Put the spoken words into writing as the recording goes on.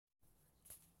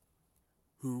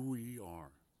Who We Are,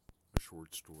 a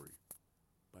short story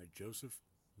by Joseph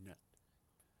Knecht,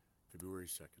 February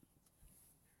 2nd.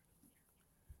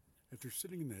 After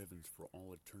sitting in the heavens for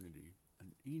all eternity,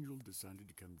 an angel decided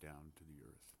to come down to the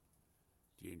earth.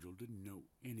 The angel didn't know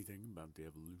anything about the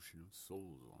evolution of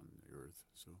souls on the earth,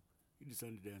 so he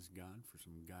decided to ask God for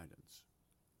some guidance.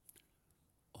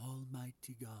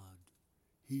 "Almighty God,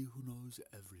 He who knows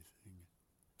everything,"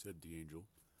 said the angel,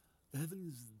 "the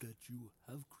heavens that you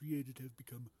have created have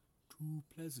become too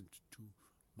pleasant to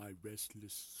my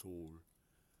restless soul.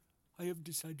 I have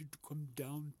decided to come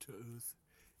down to earth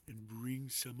and bring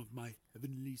some of my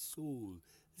heavenly soul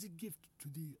as a gift to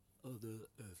the other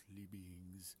earthly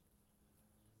beings."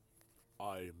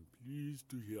 "I am pleased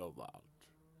to hear that,"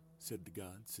 said the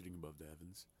god sitting above the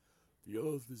heavens. "The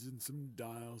earth is in some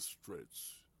dire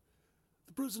straits.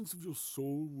 The presence of your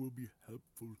soul will be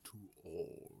helpful to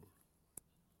all.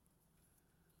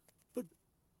 But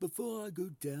before I go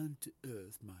down to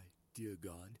earth, my dear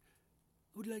God,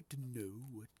 I would like to know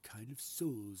what kind of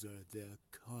souls are there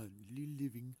currently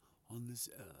living on this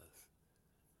earth.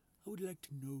 I would like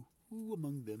to know who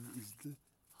among them is the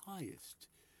highest,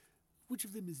 which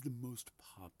of them is the most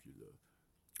popular,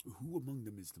 who among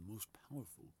them is the most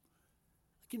powerful.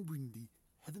 I can bring the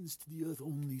heavens to the earth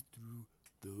only through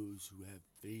those who have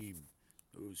fame,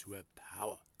 those who have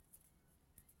power."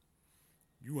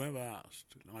 "You have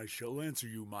asked, and I shall answer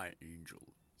you, my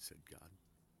angel," said God.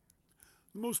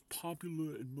 "The most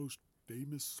popular and most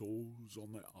famous souls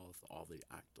on the earth are the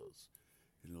actors.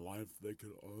 In life they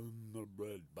can earn their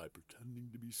bread by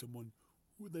pretending to be someone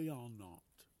who they are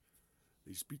not.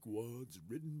 They speak words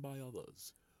written by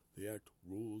others. They act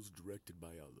roles directed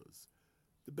by others.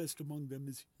 The best among them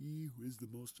is he who is the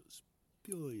most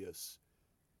spurious,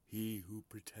 he who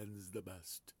pretends the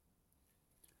best."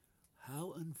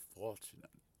 "How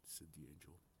unfortunate," said the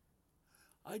angel.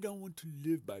 "I don't want to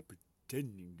live by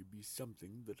pretending to be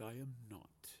something that I am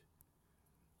not.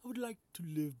 I would like to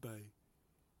live by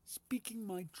speaking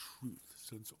my truth,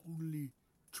 since only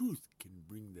truth can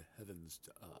bring the heavens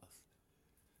to earth.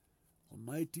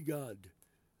 Almighty God,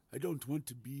 I don't want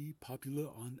to be popular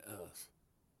on earth,"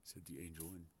 said the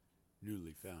angel in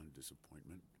newly found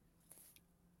disappointment.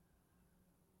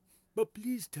 "But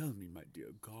please tell me, my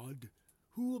dear God,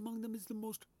 who among them is the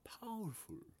most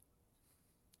powerful?"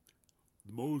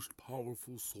 "The most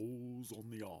powerful souls on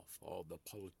the earth are the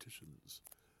politicians.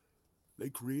 They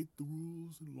create the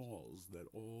rules and laws that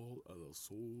all other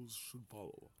souls should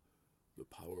follow. The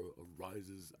power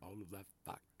arises out of that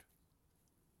fact."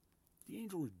 The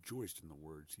angel rejoiced in the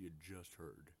words he had just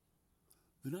heard.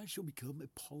 "Then I shall become a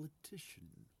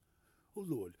politician. Oh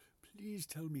Lord, please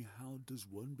tell me, how does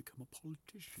one become a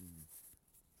politician?"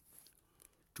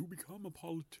 "To become a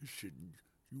politician,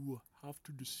 you will have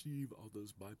to deceive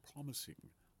others by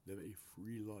promising them a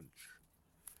free lunch.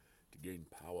 To gain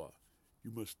power,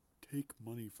 you must take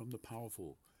money from the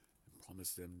powerful and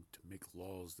promise them to make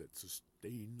laws that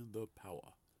sustain their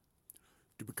power.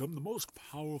 To become the most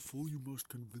powerful, you must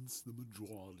convince the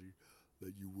majority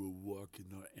that you will work in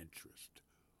their interest,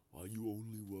 while you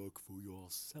only work for your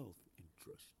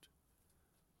self-interest."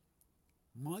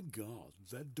 "My God,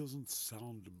 that doesn't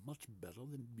sound much better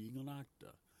than being an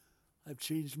actor. I've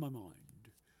changed my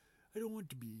mind. I don't want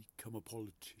to become a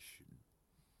politician.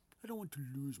 I don't want to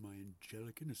lose my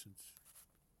angelic innocence,"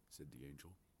 said the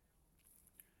angel.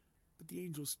 But the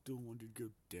angel still wanted to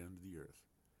go down to the earth.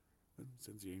 And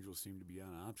since the angel seemed to be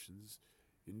out of options,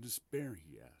 in despair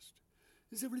he asked,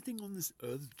 "Is everything on this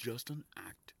earth just an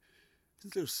act?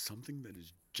 Isn't there something that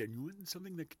is genuine,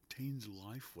 something that contains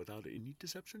life without any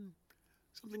deception?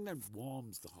 Something that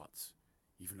warms the hearts,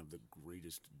 even of the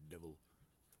greatest devil?"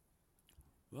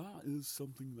 "There is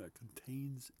something that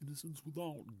contains innocence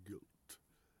without guilt.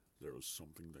 There is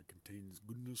something that contains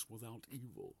goodness without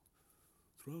evil.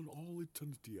 Throughout all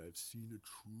eternity I have seen a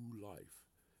true life,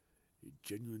 a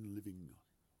genuine living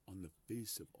on the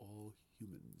face of all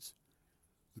humans.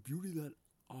 The beauty that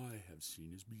I have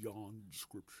seen is beyond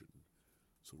description,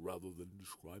 so rather than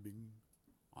describing,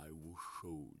 I will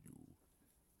show you,"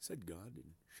 said God,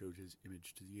 and showed his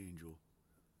image to the angel.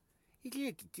 "Look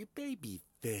at your baby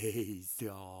face,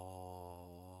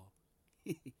 aww."